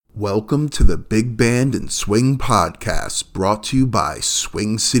Welcome to the Big Band and Swing Podcast, brought to you by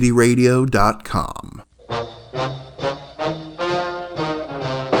SwingCityRadio.com.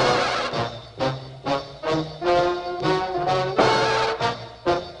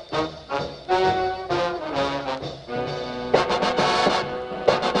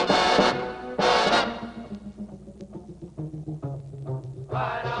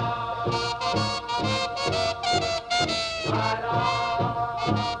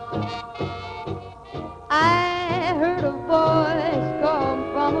 I heard a voice come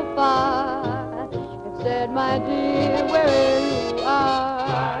from afar. It said, my dear, where you are.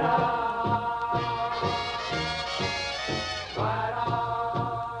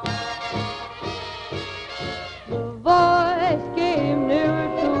 The voice came nearer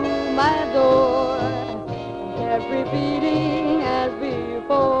to my door and kept repeating as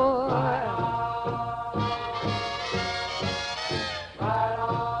before.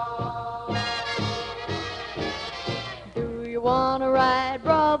 Wanna ride,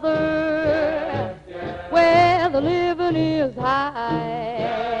 brother, where the living is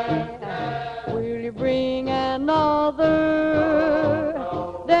high? Will you bring another?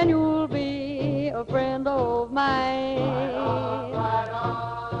 Then you'll be a friend of mine.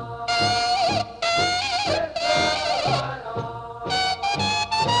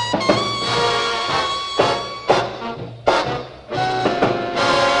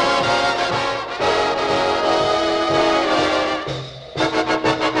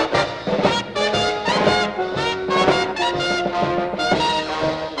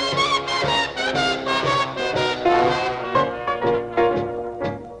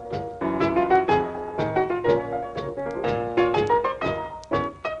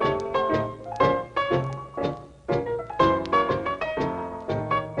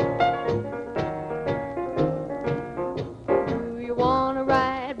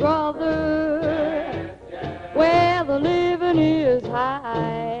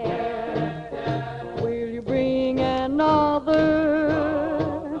 Will you bring another?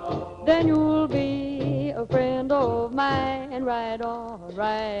 Then you'll be a friend of mine. Right on,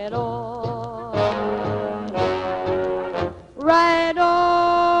 right on, right on.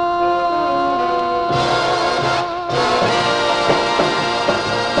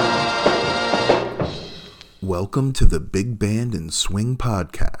 Welcome to the Big Band and Swing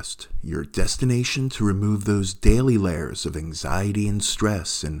Podcast, your destination to remove those daily layers of anxiety and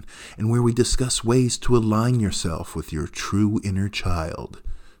stress, and where we discuss ways to align yourself with your true inner child.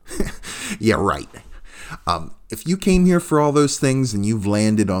 Yeah, right. If you came here for all those things, then you've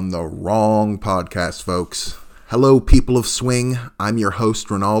landed on the wrong podcast, folks. Hello, people of swing. I'm your host,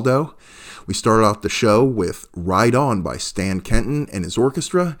 Ronaldo. We started off the show with Ride On by Stan Kenton and his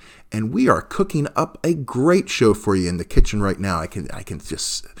orchestra, and we are cooking up a great show for you in the kitchen right now. I can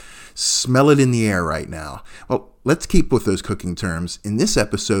just smell it in the air right now. Well, let's keep with those cooking terms. In this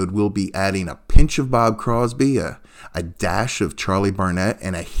episode, we'll be adding a pinch of Bob Crosby, a dash of Charlie Barnett,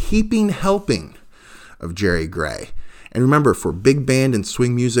 and a heaping helping of Jerry Gray. And remember, for big band and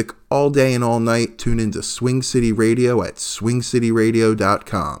swing music all day and all night, tune into Swing City Radio at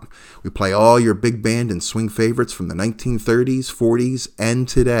SwingCityRadio.com. We play all your big band and swing favorites from the 1930s, 40s, and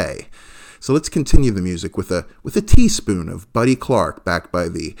today. So let's continue the music with a teaspoon of Buddy Clark, backed by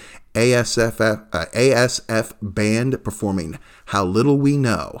the ASF Band, performing How Little We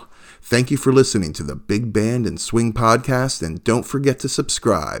Know. Thank you for listening to the Big Band and Swing Podcast, and don't forget to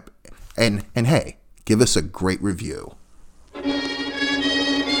subscribe. And hey, give us a great review.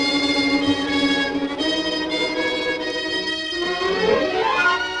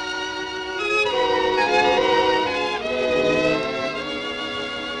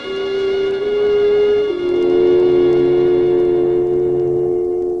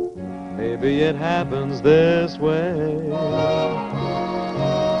 Maybe it happens this way.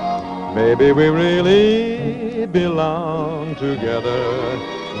 Maybe we really belong together.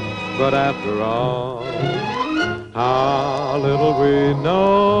 But after all, how little we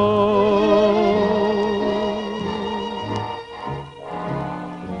know.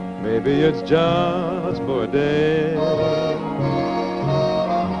 Maybe it's just for a day.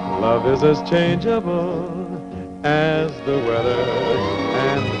 Love is as changeable as the weather.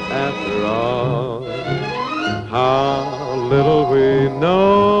 And after all, how little we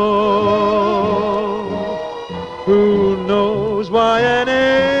know. Who knows why an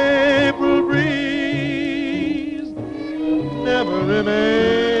April breeze never remains?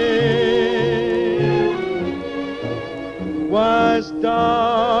 Why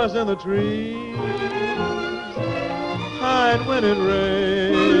stars in the trees hide when it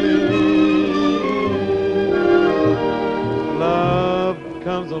rains? Love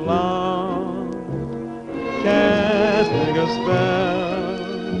comes comes along, casting a spell.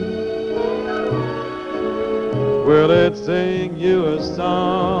 Will it sing you a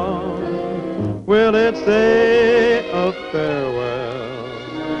song? Will it say a farewell?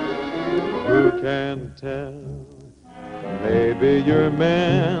 Who can tell? Maybe you're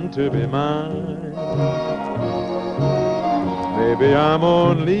meant to be mine. Maybe I'm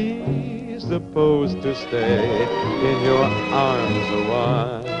only supposed to stay in your arms a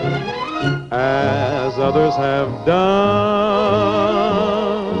while, as others have done.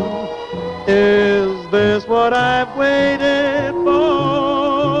 Is this what I've waited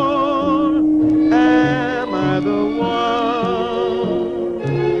for? Am I the one?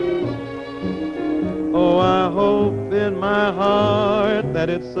 Oh, I hope in my heart that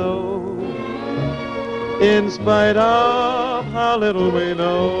it's so, in spite of how little we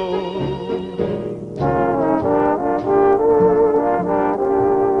know.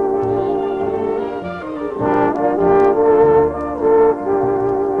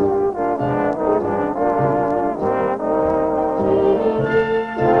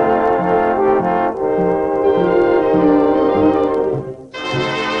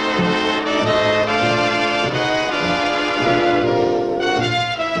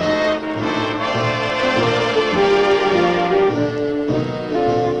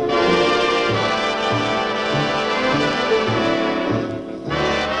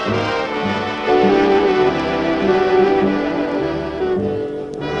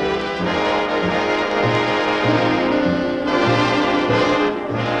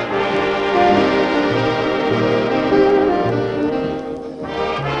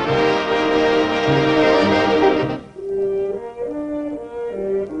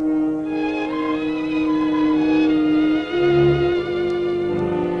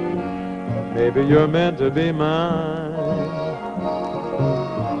 Maybe you're meant to be mine.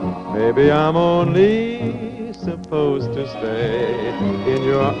 Maybe I'm only supposed to stay in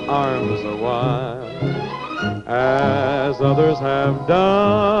your arms a while, as others have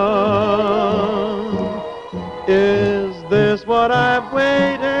done. Is this what I've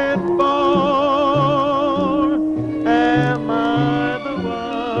waited for? Am I the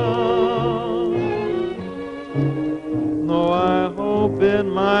one? No, I hope in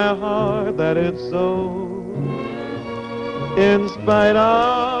my heart that it's so, in spite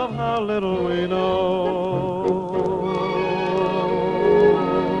of how little we know.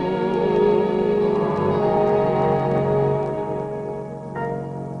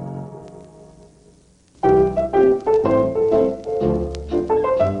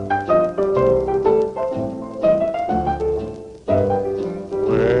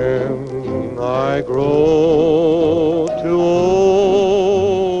 When I grow too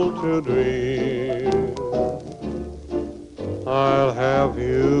old to dream, I'll have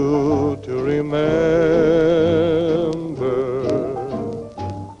you to remember.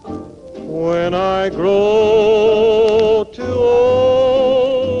 When I grow too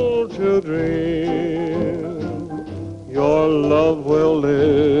old to dream, your love will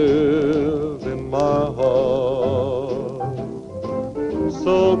live in my heart.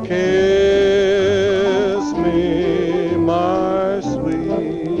 So kiss me, my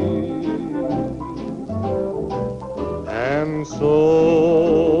sweet, and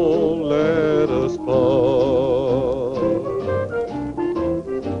so let us part.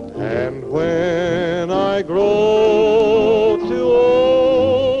 And when I grow too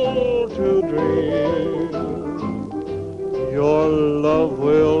old to dream, your love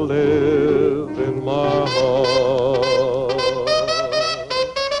will live in my heart.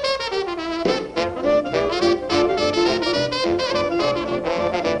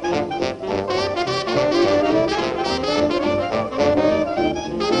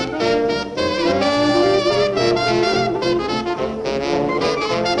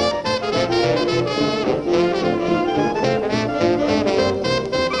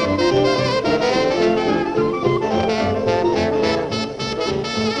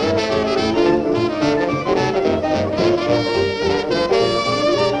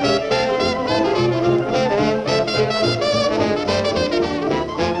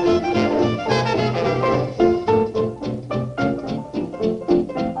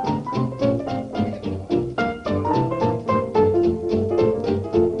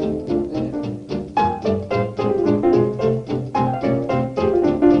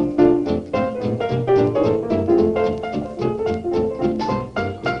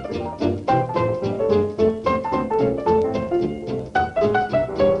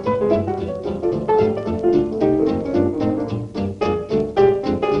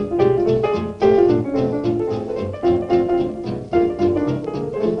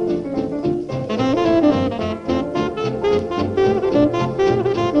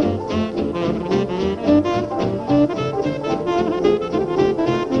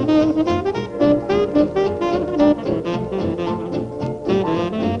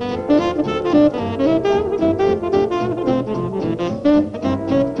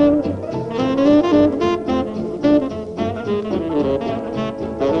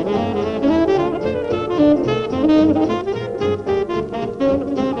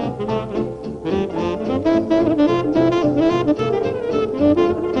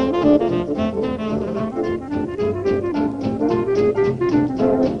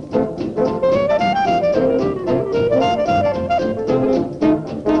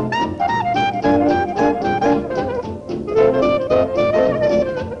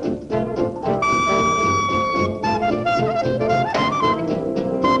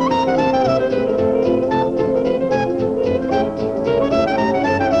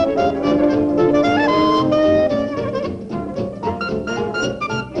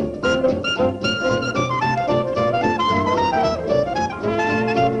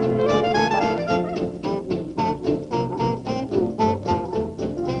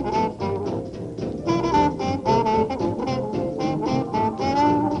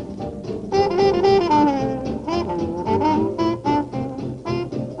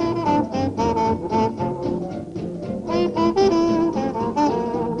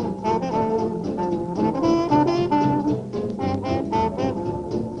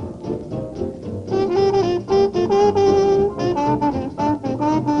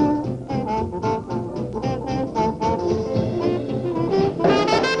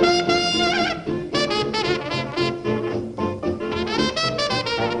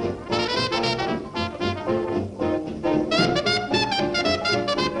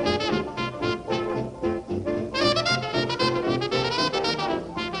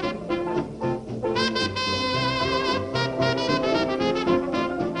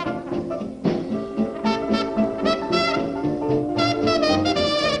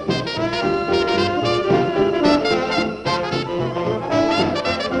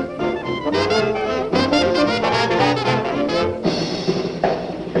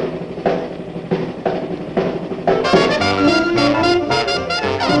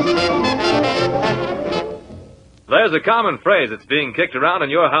 There's a common phrase that's being kicked around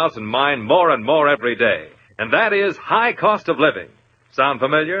in your house and mine more and more every day, and that is high cost of living. Sound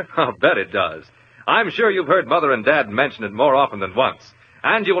familiar? I'll bet it does. I'm sure you've heard Mother and Dad mention it more often than once,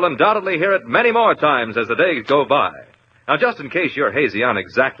 and you will undoubtedly hear it many more times as the days go by. Now, just in case you're hazy on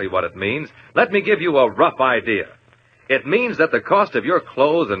exactly what it means, let me give you a rough idea. It means that the cost of your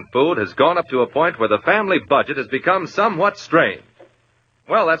clothes and food has gone up to a point where the family budget has become somewhat strained.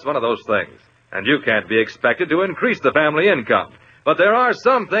 Well, that's one of those things, and you can't be expected to increase the family income. But there are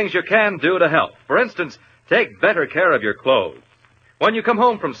some things you can do to help. For instance, take better care of your clothes. When you come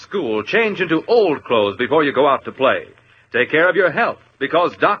home from school, change into old clothes before you go out to play. Take care of your health,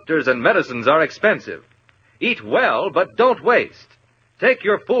 because doctors and medicines are expensive. Eat well, but don't waste. Take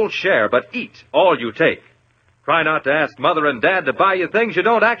your full share, but eat all you take. Try not to ask Mother and Dad to buy you things you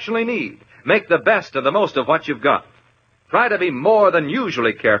don't actually need. Make the best and the most of what you've got. Try to be more than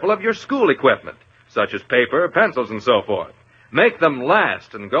usually careful of your school equipment, such as paper, pencils, and so forth. Make them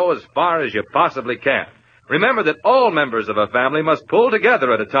last and go as far as you possibly can. Remember that all members of a family must pull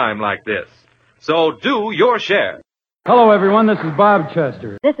together at a time like this. So do your share. Hello, everyone. This is Bob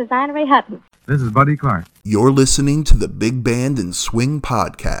Chester. This is Anna Ray Hutton. This is Buddy Clark. You're listening to the Big Band and Swing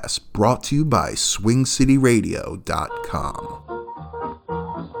Podcast, brought to you by SwingCityRadio.com.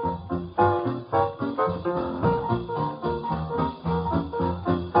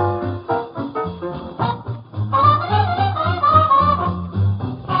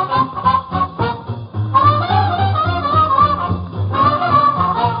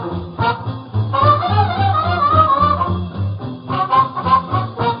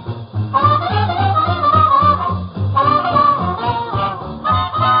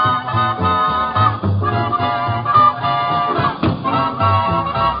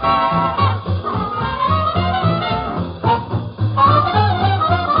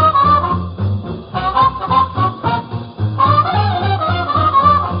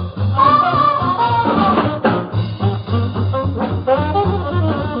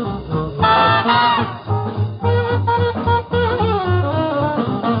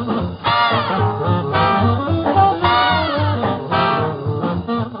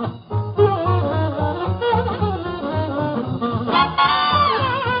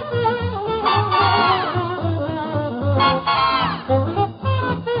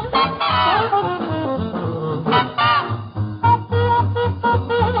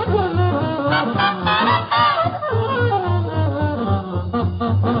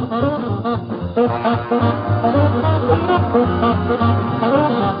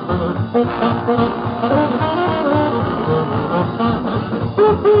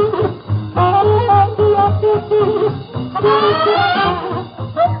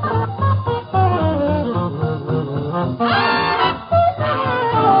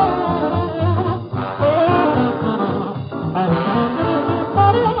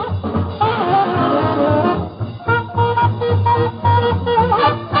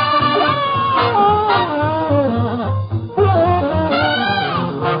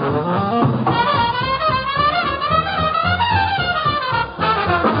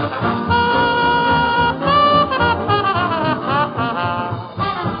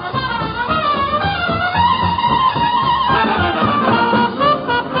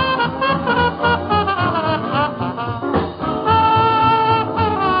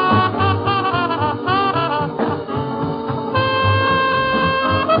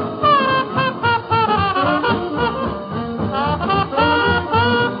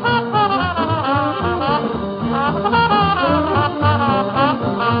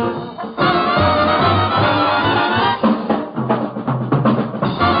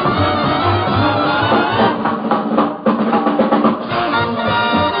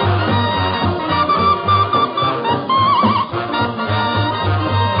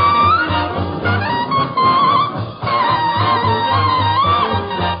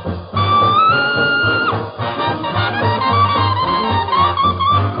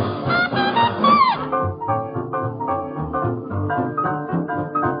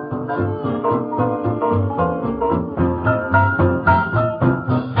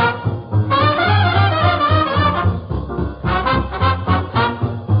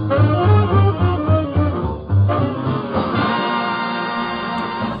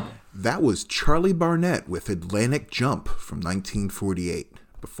 That was Charlie Barnett with Atlantic Jump from 1948.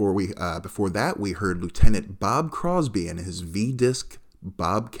 Before that, we heard Lieutenant Bob Crosby and his V-disc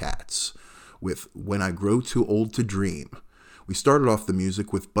Bobcats with When I Grow Too Old to Dream. We started off the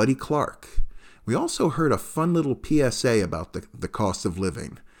music with Buddy Clark. We also heard a fun little PSA about the cost of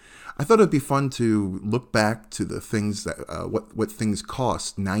living. I thought it'd be fun to look back to the things that what things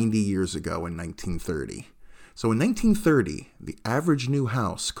cost 90 years ago in 1930. So in 1930, the average new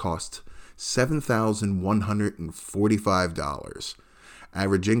house cost $7,145.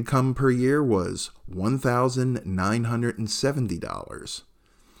 Average income per year was $1,970.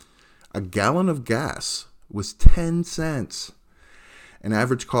 A gallon of gas was 10 cents. An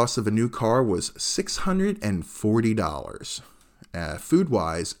average cost of a new car was $640.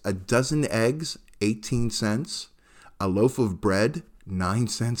 Food-wise, a dozen eggs, 18 cents. A loaf of bread, 9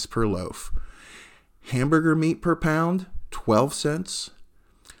 cents per loaf. Hamburger meat per pound, 12 cents.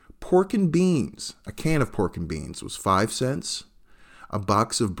 Pork and beans, a can of pork and beans was 5 cents. A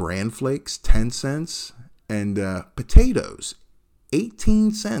box of bran flakes, 10 cents. And potatoes,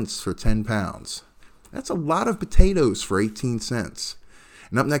 18 cents for 10 pounds. That's a lot of potatoes for 18 cents.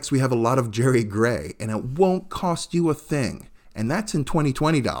 And up next, we have a lot of Jerry Gray, and it won't cost you a thing. And that's in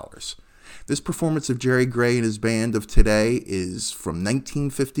 2020 dollars. This performance of Jerry Gray and his band of today is from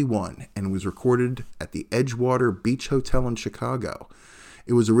 1951 and was recorded at the Edgewater Beach Hotel in Chicago.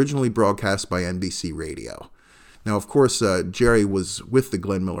 It was originally broadcast by NBC Radio. Now, of course, Jerry was with the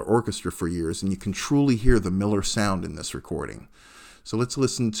Glenn Miller Orchestra for years, and you can truly hear the Miller sound in this recording. So let's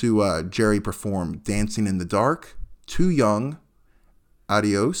listen to Jerry perform Dancing in the Dark, Too Young,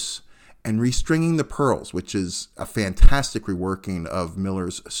 Adios, and Restringing the Pearls, which is a fantastic reworking of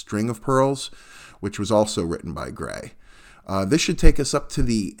Miller's String of Pearls, which was also written by Gray. This should take us up to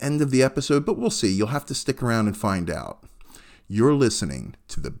the end of the episode, but we'll see. You'll have to stick around and find out. You're listening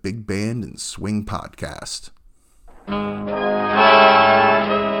to the Big Band and Swing Podcast.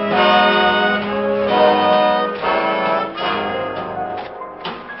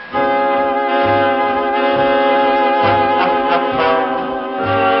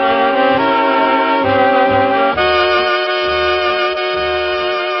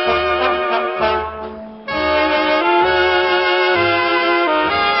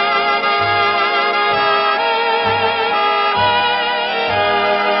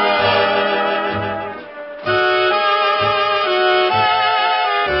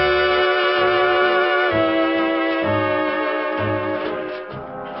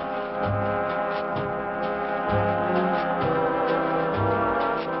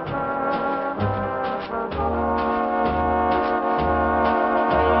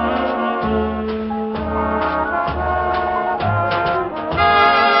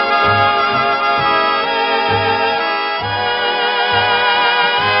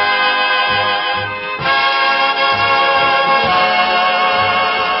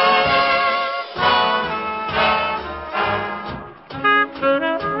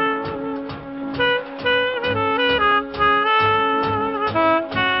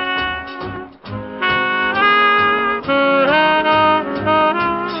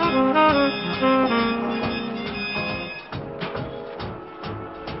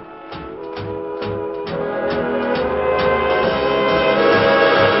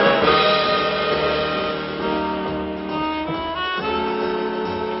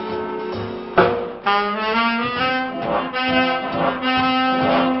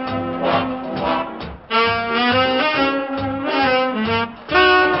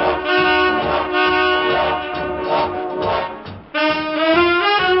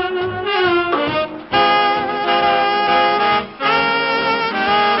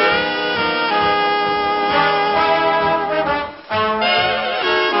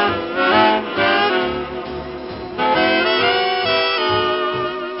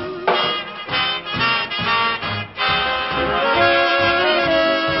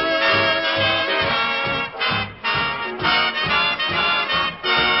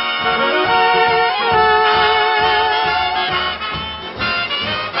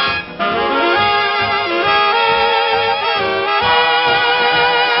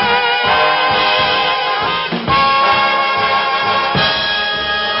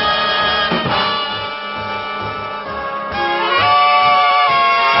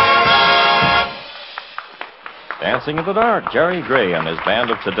 Dancing in the Dark, Jerry Gray and his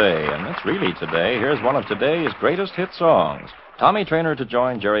band of today. And it's really today. Here's one of today's greatest hit songs. Tommy Traynor to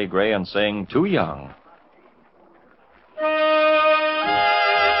join Jerry Gray and sing Too Young.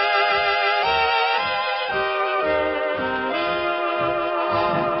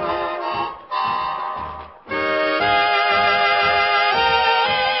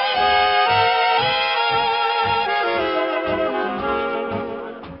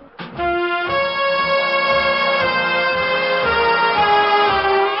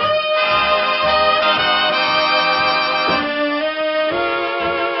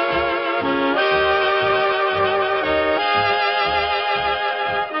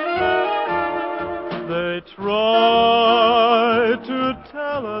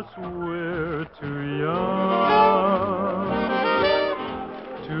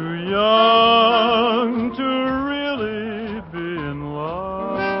 young to really be in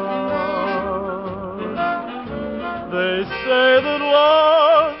love. They say that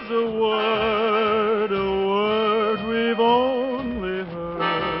love's a word we've only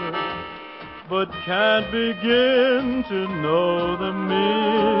heard, but can't begin to know the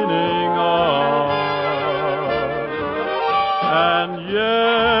meaning of. And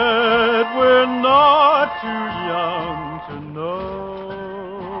yet we're not too young to know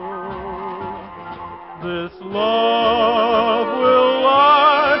this love will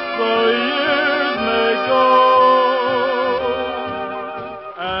last though years may go.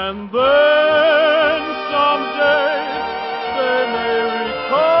 And then someday they may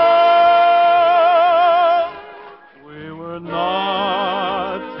recall we were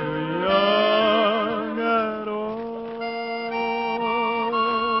not too young at all.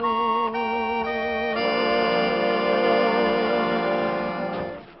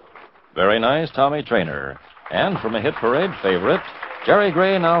 Very nice, Tommy Trainer. And from a hit parade favorite, Jerry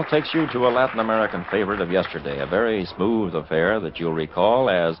Gray now takes you to a Latin American favorite of yesterday, a very smooth affair that you'll recall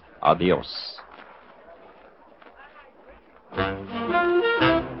as Adios.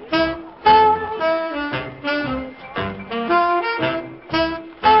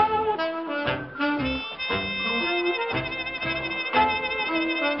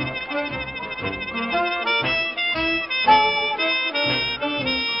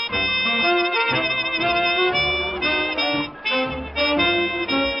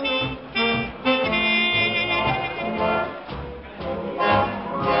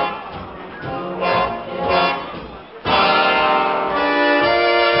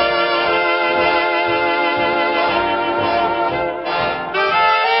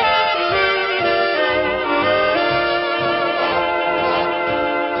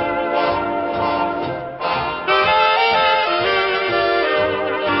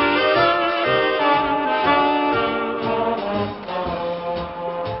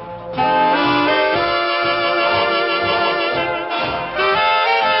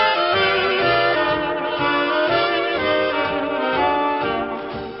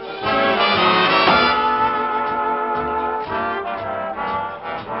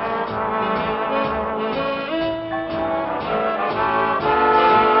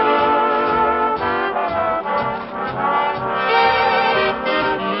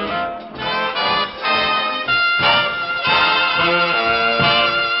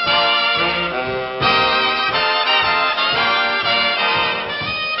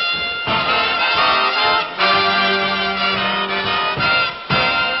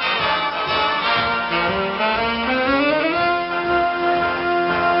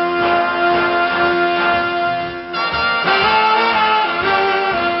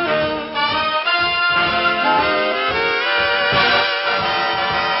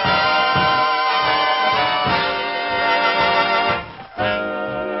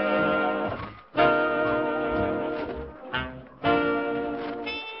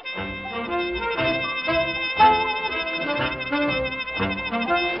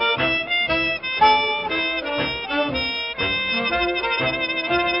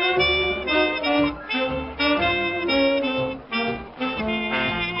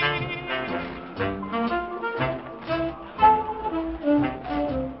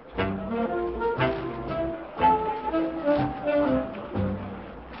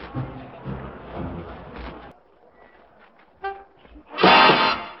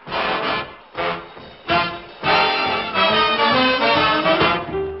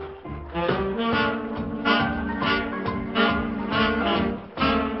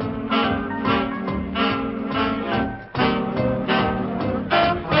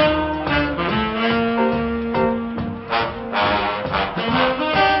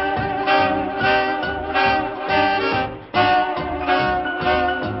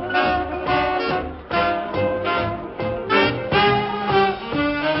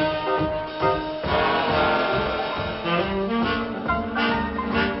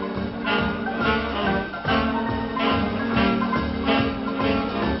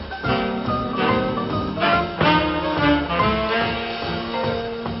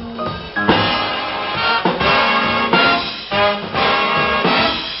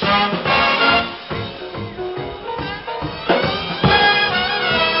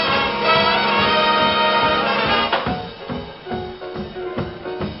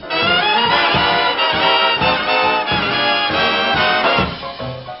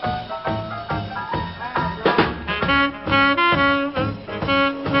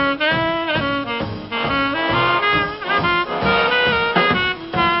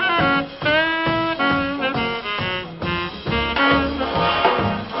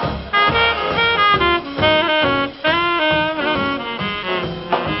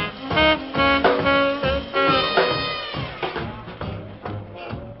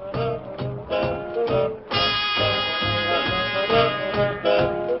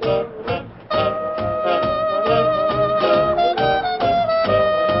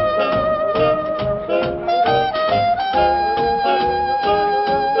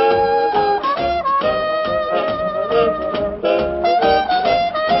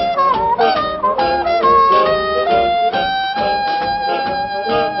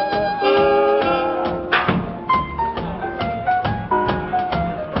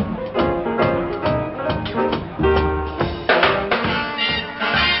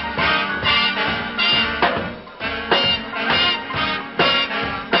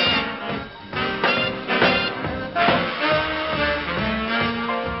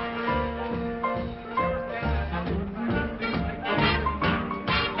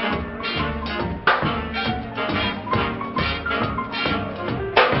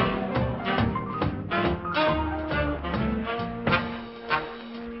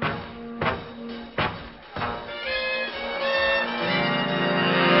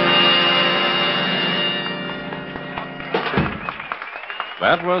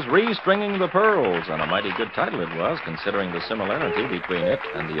 That was Restringing the Pearls, and a mighty good title it was, considering the similarity between it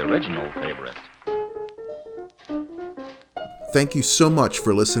and the original favorite. Thank you so much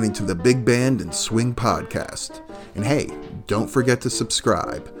for listening to the Big Band and Swing Podcast. And hey, don't forget to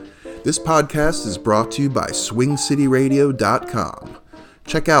subscribe. This podcast is brought to you by SwingCityRadio.com.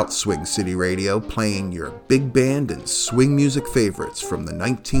 Check out Swing City Radio playing your big band and swing music favorites from the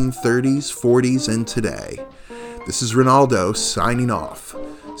 1930s, 40s, and today. This is Ronaldo signing off.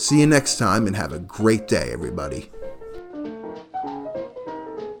 See you next time and have a great day, everybody.